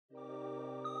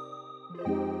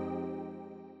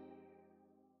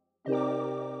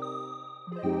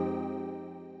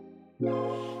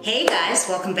Hey guys,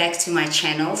 welcome back to my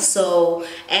channel. So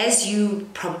as you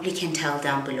probably can tell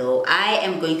down below, I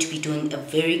am going to be doing a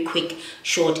very quick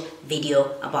short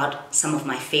video about some of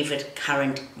my favorite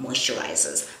current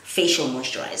moisturizers, facial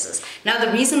moisturizers. Now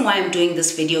the reason why I'm doing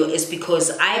this video is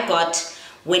because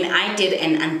when I did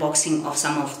an unboxing of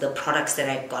some of the products that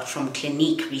I got from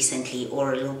Clinique recently,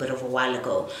 or a little bit of a while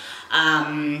ago,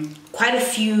 quite a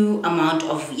few amount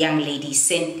of young ladies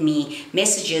sent me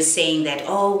messages saying that,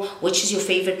 oh, which is your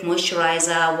favorite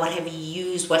moisturizer? What have you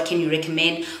used? What can you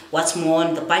recommend? What's more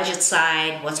on the budget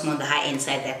side? What's more on the high-end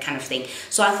side? That kind of thing.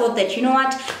 So I thought that, you know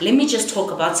what? Let me just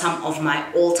talk about some of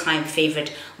my all-time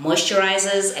favorite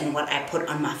moisturizers and what I put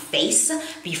on my face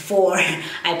before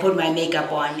I put my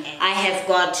makeup on. I have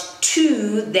got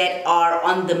two that are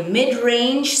on the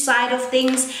mid-range side of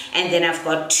things, and then I've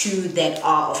got two that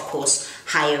are, of course,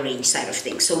 higher range side of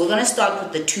things. So we're going to start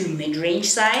with the two mid-range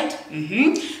side.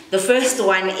 The first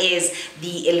one is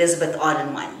the Elizabeth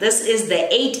Arden one. This is the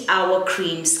 8-Hour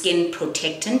Cream Skin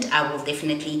Protectant. I will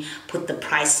definitely put the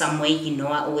price somewhere. You know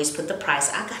I always put the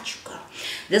price. I got you, girl.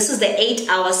 This is the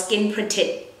 8-Hour Skin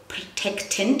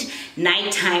Protectant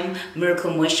Nighttime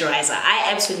Miracle Moisturizer. I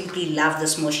absolutely love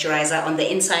this moisturizer. On the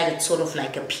inside, it's sort of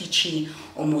like a peachy,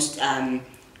 almost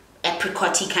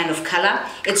apricot-y kind of color.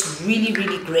 It's really,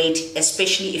 really great,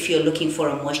 especially if you're looking for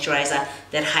a moisturizer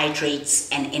that hydrates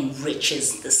and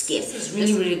enriches the skin. This is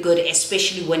really, really good,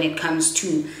 especially when it comes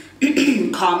to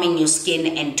calming your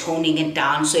skin and toning it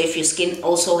down. So if your skin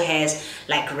also has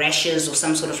like rashes or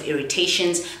some sort of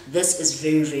irritations, this is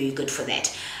very, very good for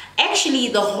that. Actually,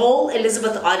 the whole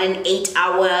Elizabeth Arden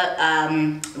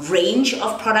 8-hour range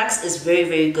of products is very,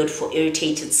 very good for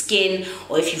irritated skin,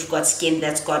 or if you've got skin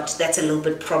that's a little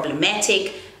bit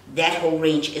problematic. That whole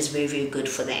range is very, very good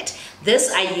for that.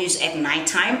 This I use at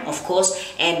nighttime, of course,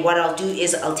 and what I'll do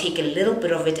is I'll take a little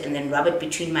bit of it and then rub it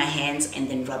between my hands and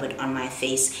then rub it on my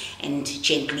face and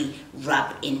gently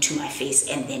rub into my face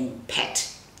and then pat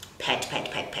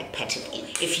it in.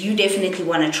 If you definitely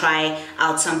want to try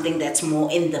out something that's more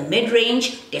in the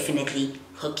mid-range, definitely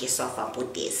hook yourself up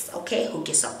with this, okay? Hook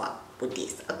yourself up with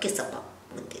this, hook yourself up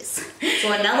with this.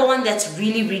 So another one that's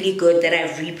really, really good that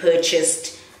I've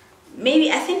repurchased,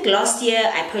 maybe I think last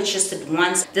year I purchased it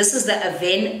once. This is the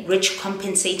Avène Rich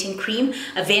Compensating Cream.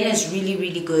 Avène is really,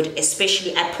 really good,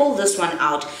 especially I pulled this one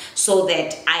out so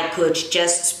that I could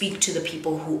just speak to the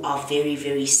people who are very,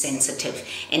 very sensitive,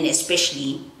 and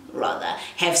especially rather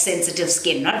have sensitive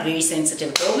skin. Not very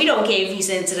sensitive, girl. We don't care if you're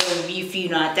sensitive, if you're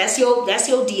not. That's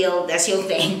your deal, that's your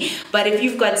thing. But if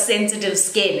you've got sensitive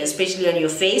skin, especially on your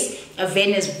face,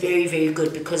 Avène is very, very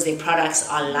good because their products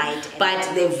are light,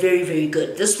 but they're very, very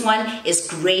good. This one is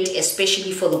great,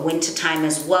 especially for the winter time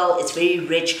as well. It's very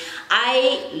rich.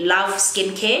 I love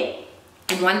skincare.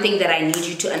 And one thing that I need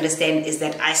you to understand is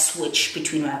that I switch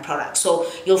between my products.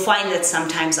 So you'll find that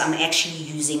sometimes I'm actually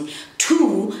using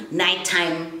 2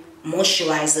 nighttime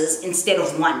moisturizers instead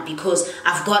of 1 because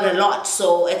I've got a lot.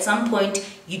 So at some point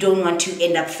you don't want to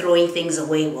end up throwing things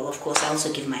away. Well, of course, I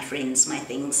also give my friends my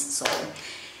things. So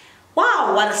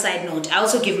wow, what a side note. I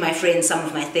also give my friends some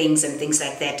of my things and things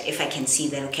like that if I can see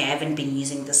that, okay, I haven't been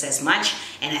using this as much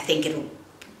and I think it'll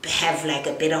have like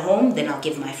a better home, then I'll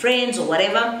give my friends or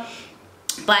whatever.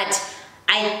 But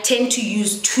I tend to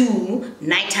use 2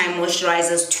 nighttime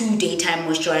moisturizers, 2 daytime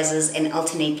moisturizers, and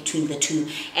alternate between the 2.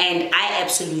 And I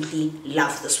absolutely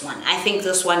love this one. I think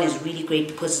this one is really great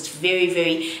because it's very,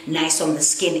 very nice on the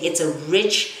skin. It's a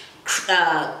rich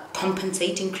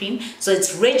compensating cream. So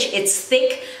it's rich, it's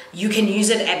thick. You can use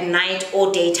it at night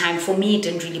or daytime. For me, it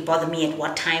didn't really bother me at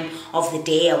what time of the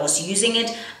day I was using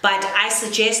it, but I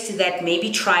suggest that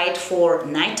maybe try it for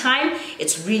nighttime.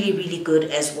 It's really, really good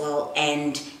as well.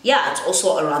 And yeah, it's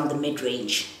also around the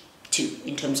mid-range too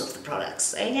in terms of the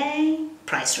products, okay?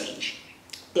 Price range.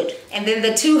 Good. And then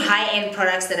the 2 high-end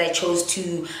products that I chose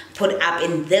to put up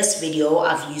in this video,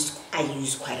 I use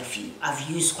quite a few. I've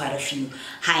used quite a few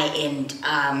high-end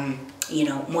you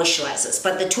know, moisturizers,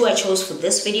 but the 2 I chose for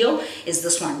this video is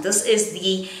this one. This is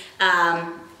the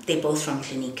they're both from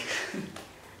Clinique.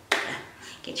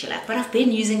 Get your life. But I've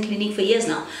been using Clinique for years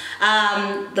now.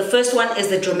 The first one is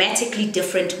the Dramatically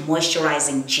Different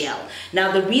Moisturizing Gel.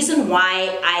 Now, the reason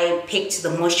why I picked the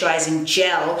moisturizing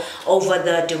gel over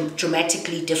the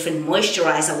Dramatically Different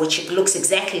Moisturizer, which looks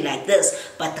exactly like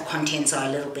this, but the contents are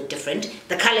a little bit different.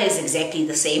 The color is exactly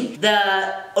the same.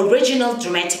 The original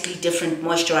Dramatically Different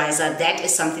Moisturizer, that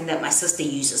is something that my sister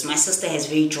uses. My sister has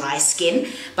very dry skin,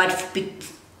 but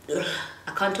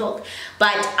I can't talk.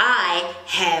 But I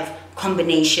have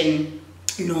combination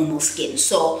normal skin.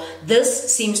 So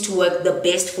this seems to work the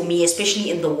best for me,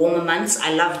 especially in the warmer months.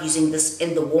 I love using this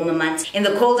in the warmer months. In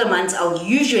the colder months, I'll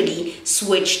usually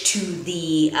switch to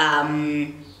the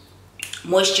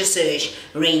Moisture Surge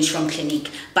range from Clinique,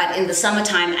 but in the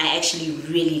summertime I actually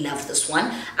really love this one.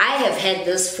 I have had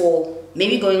this for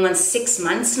maybe going on 6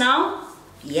 months now.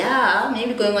 Yeah,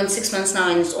 maybe going on 6 months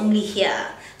now, and it's only here,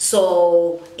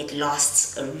 so it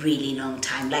lasts a really long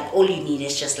time. Like, all you need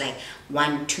is just like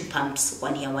 1-2 pumps,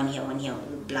 one here,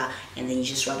 blah, and then you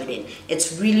just rub it in.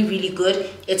 It's really, really good.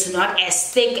 It's not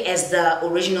as thick as the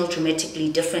original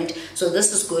Dramatically Different, so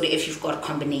this is good if you've got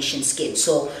combination skin.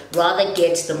 So rather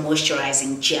get the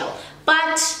moisturizing gel,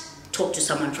 but talk to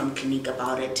someone from Clinique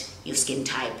about it, your skin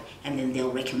type, and then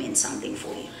they'll recommend something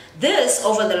for you. This,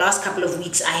 over the last couple of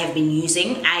weeks, I have been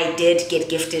using. I did get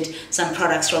gifted some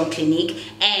products from Clinique,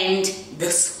 and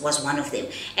this was one of them.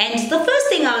 And the first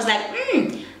thing I was like,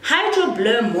 Hydro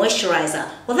Blur Moisturizer.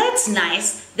 Well, that's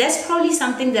nice. That's probably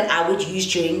something that I would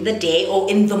use during the day or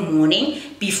in the morning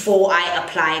before I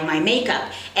apply my makeup.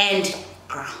 And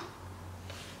girl,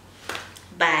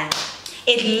 bye.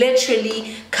 It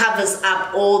literally covers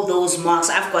up all those marks.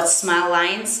 I've got smile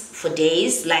lines for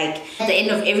days. Like, at the end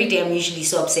of every day, I'm usually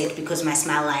so upset because my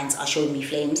smile lines are showing me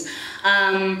flames.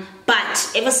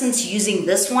 But ever since using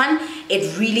this one,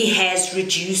 it really has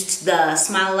reduced the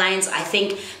smile lines. I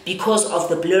think because of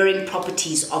the blurring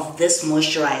properties of this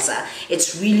moisturizer.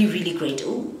 It's really, really great.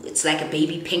 Ooh, it's like a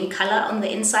baby pink color on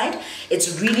the inside.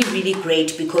 It's really, really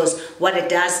great because what it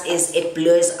does is it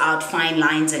blurs out fine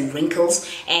lines and wrinkles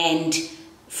and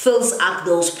fills up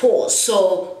those pores.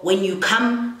 So when you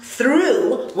come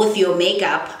through with your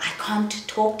makeup, I can't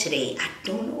talk today. I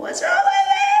don't know what's wrong with me.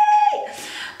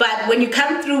 But when you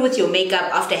come through with your makeup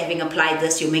after having applied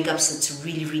this, your makeup sits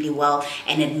really, really well,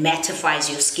 and it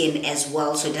mattifies your skin as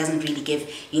well, so it doesn't really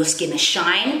give your skin a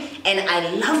shine. And I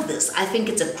love this. I think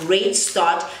it's a great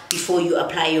start before you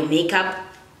apply your makeup.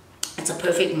 It's a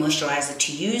perfect moisturizer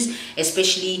to use,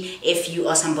 especially if you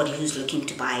are somebody who's looking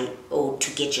to buy or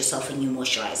to get yourself a new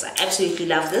moisturizer. Absolutely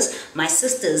love this. My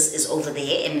sister's is over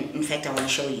there, and in fact I want to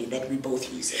show you that we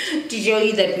both use it. To show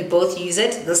you that we both use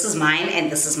it, this is mine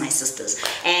and this is my sister's.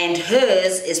 And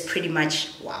hers is pretty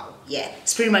much, wow, yeah,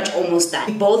 it's pretty much almost done.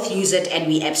 We both use it and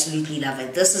we absolutely love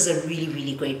it. This is a really,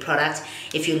 really great product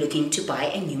if you're looking to buy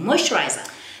a new moisturizer.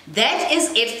 That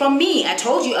is it from me. I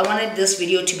told you I wanted this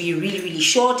video to be really, really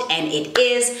short, and it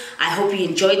is. I hope you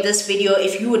enjoyed this video.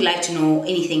 If you would like to know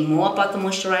anything more about the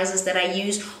moisturizers that I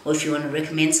use, or if you want to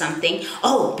recommend something.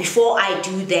 Oh, before I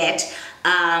do that,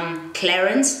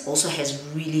 Clarins also has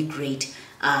really great,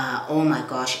 oh my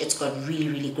gosh, it's got really,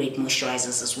 really great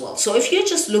moisturizers as well. So if you're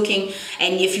just looking,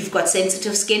 and if you've got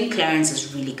sensitive skin, Clarins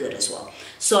is really good as well.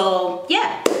 So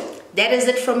yeah, that is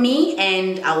it from me,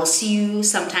 and I will see you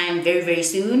sometime very, very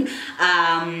soon.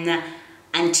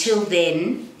 Until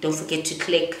then, don't forget to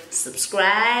click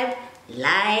subscribe,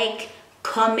 like,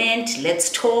 comment, let's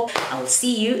talk. I will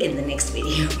see you in the next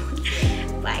video.